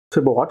So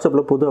இப்போ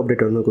வாட்ஸ்அப்பில் புது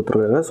அப்டேட் வந்து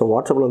கொடுத்துருக்காங்க. ஸோ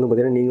வாட்ஸ்அப்பில் வந்து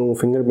பார்த்தீங்கன்னா நீங்கள் உங்கள்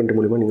ஃபிங்கர் பிரிண்ட்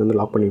மூலிமா நீங்கள் வந்து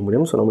லாக் பண்ணிக்க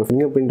முடியும். ஸோ நம்ம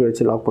ஃபிங்கர் பிரிண்ட்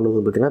வச்சு லாக்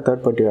பண்ணுறது பார்த்தீங்கன்னா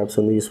தேர்ட் பார்ட்டி ஆப்ஸ்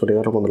வந்து யூஸ் பண்ணி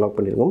தான் நம்ம வந்து லாக்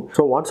பண்ணியிருக்கோம்.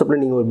 ஸோ வாட்ஸ்அப்பில்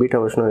நீங்கள் ஒரு பீட்டா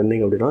வெர்ஷனாக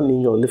இருந்தீங்க அப்படின்னா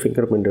நீங்கள் வந்து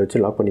ஃபிங்கர் பிரிண்ட் வச்சு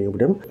லாக் பண்ணிக்க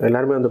முடியும்.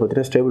 எல்லாருமே வந்து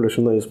பார்த்தீங்கன்னா ஸ்டேபிள்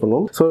வெர்ஷன் தான் யூஸ்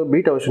பண்ணுவோம். ஸோ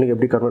பீட்டா வெர்ஷனுக்கு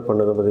எப்படி கன்வெர்ட்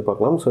பண்ணுறதை பற்றி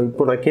பார்க்கலாம். ஸோ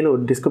இப்போ நான் கீழே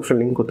ஒரு டிஸ்கிரிப்ஷன்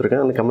லிங்க்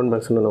கொடுத்துருக்கேன். அந்த கமெண்ட்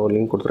பாக்ஸில் நான் ஒரு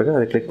லிங்க் கொடுத்துருக்கேன்.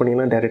 அதை கிளிக்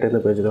பண்ணிங்கன்னா டேரெக்டாக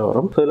இந்த பேஜ் தான்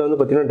வரும். ஸோ இதில் வந்து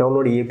பார்த்தீங்கன்னா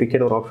டவுன்லோட்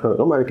ஏபிகேன்னு ஒரு ஆப்ஷன்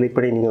இருக்கும். அதை கிளிக்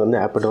பண்ணி நீங்கள் வந்து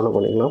ஆப்பை டவுன்லோட்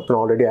பண்ணிக்கலாம்.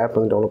 நான் ஆல்ரெடி ஆப்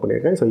வந்து டவுன்லோட்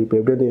பண்ணியிருக்கேன். ஸோ இப்போ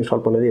எப்படி வந்து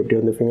இன்ஸ்டால் பண்ணது, எப்படி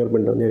வந்து ஃபிங்கர்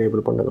பிரிண்ட் வந்து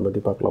எனேபிள் பண்ணுறதை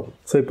பற்றி பார்க்கலாம்.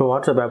 ஸோ இப்போ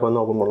வாட்ஸ்அப் ஆப் வந்து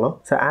ஓப்பன் பண்ணலாம்.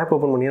 ஸோ ஆப்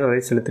ஓப்பன் பண்ணிங்கன்னா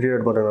ரைட் சைடில் 3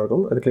 டாட் பட்டன்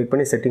இருக்கும். அது கிளிக்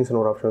பண்ணி செட்டிங்ஸ்னு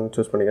ஒரு ஆப்ஷன்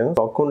சூஸ் பண்ணிக்கோங்க.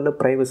 ஸோ அக்கௌண்ட்டில்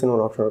ப்ரைவசின்னு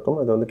ஒரு ஆப்ஷன் இருக்கும்.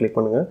 அதை வந்து கிளிக்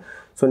பண்ணுங்கள்.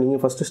 ஸோ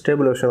நீங்கள் ஃபஸ்ட்டு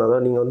ஸ்டேபிள் வெர்ஷன்,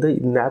 அதாவது நீங்கள் வந்து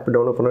இந்த ஆப்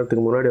டவுன்லோட்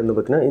பண்ணுறதுக்கு முன்னாடி வந்து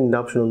பார்த்தீங்கன்னா இந்த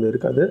ஆப்ஷன் வந்து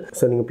இருக்காது.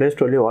 ஸோ நீங்கள் ப்ளே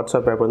ஸ்டோர்லேயே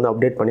வாட்ஸ்அப் ஆப் வந்து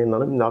அப்டேட்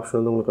பண்ணியிருந்தாலும் இந்த ஆப்ஷன்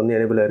வந்து உங்களுக்கு வந்து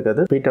எனேபிள்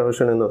இருக்காது. பீட்டா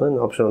வெர்ஷன் இருந்தால் தான்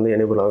இந்த ஆப்ஷன் வந்து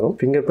எனேபிள் ஆகும்.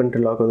 ஃபிங்கர் பிரிண்ட்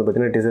லாக் வந்து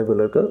பார்த்தீங்கன்னா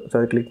டிசேபிள் இருக்குது. ஸோ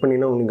அதை கிளிக்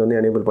பண்ணினா உங்களுக்கு வந்து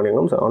எனேபிள்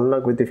பண்ணிக்கலாம். So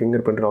unlock with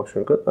finger print option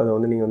இருக்குது. அதை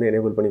வந்து நீங்கள் வந்து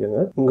எனேபிள்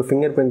பண்ணிக்கோங்க. உங்கள்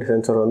ஃபிங்கர் பிரிண்ட்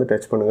சென்சரை வந்து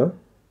டச் பண்ணுங்கள்.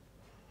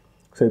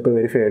 ஸோ இப்போ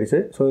வெரிஃபை ஆகிடுச்சு.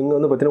 ஸோ இங்கே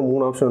வந்து பார்த்தீங்கன்னா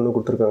 3 ஆப்ஷன் வந்து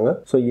கொடுத்துருக்காங்க.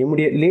 So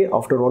immediately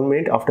after 1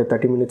 minute after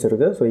 30 minutes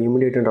இருக்குது. ஸோ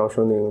இமிடியேட்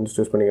ஆப்ஷன் வந்து நீங்கள் வந்து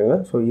சூஸ் பண்ணிக்கோங்க.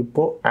 ஸோ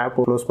இப்போ ஆப்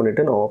க்ளோஸ்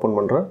பண்ணிவிட்டு நான் ஓப்பன்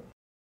பண்ணுறேன்.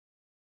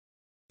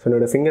 ஸோ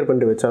என்னோடய ஃபிங்கர்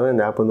பிரிண்ட் வச்சா தான்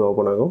இந்த ஆப் வந்து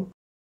ஓப்பன் ஆகும்.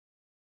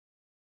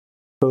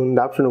 ஸோ இந்த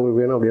ஆப்ஷன் உங்களுக்கு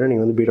வேணும் அப்படின்னா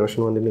நீங்கள் வந்து பீட்டா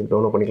வெர்ஷன் வந்து நீங்கள்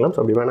டவுன்லோட் பண்ணிக்கலாம். ஸோ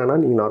அப்படி வேணாம்னா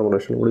நீங்கள் நார்மல்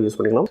வெர்ஷன் கூட யூஸ்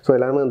பண்ணிக்கலாம். ஸோ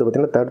எல்லாருமே வந்து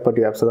பார்த்தீங்கன்னா தேர்ட்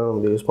பார்ட்டி ஆப்ஸ் தான்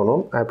வந்து யூஸ்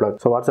பண்ணுவோம். App lock.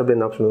 ஸோ வாட்ஸ்அப்பில்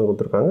இந்த ஆப்ஷன் வந்து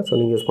கொடுத்துருக்காங்க. ஸோ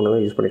நீங்கள் யூஸ்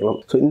பண்ணலாம், யூஸ் பண்ணிக்கலாம்.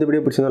 ஸோ இந்த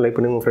வீடியோ பிடிச்சிருந்தா லைக்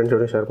பண்ணி உங்கள்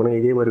ஃப்ரெண்ட்ஸோட ஷேர்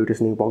பண்ணுங்கள். இதே மாதிரி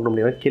வீடியோஸ் நீங்கள் பார்க்கணும்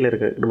அப்படின்னா கீழே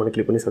இருக்க நம்ம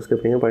கிளிக் பண்ணி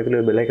சப்ஸ்கிரைப் பண்ணி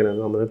பக்கத்தில் பெல்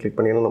ஐக்கன் நம்ம கிளிக்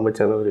பண்ணிங்கன்னா நம்ம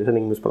சேனல் வீடியோஸ்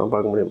நீங்கள் மிஸ் பண்ணால்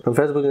பார்க்க முடியும்.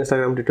 ஃபேஸ்புக்,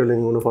 இன்ஸ்டாகிராம், ட்விட்டரில்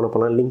நீங்கள் வந்து ஃபாலோ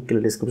பண்ணலாம். லிங்க்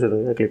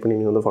டிஸ்கிரிப்ஷனில் கிளிக் பண்ணி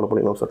நீங்கள் வந்து ஃபாலோ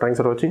பண்ணிக்கலாம். ஸோ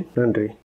தேங்க்ஸ் ஃபார் வாட்சிங். நன்றி.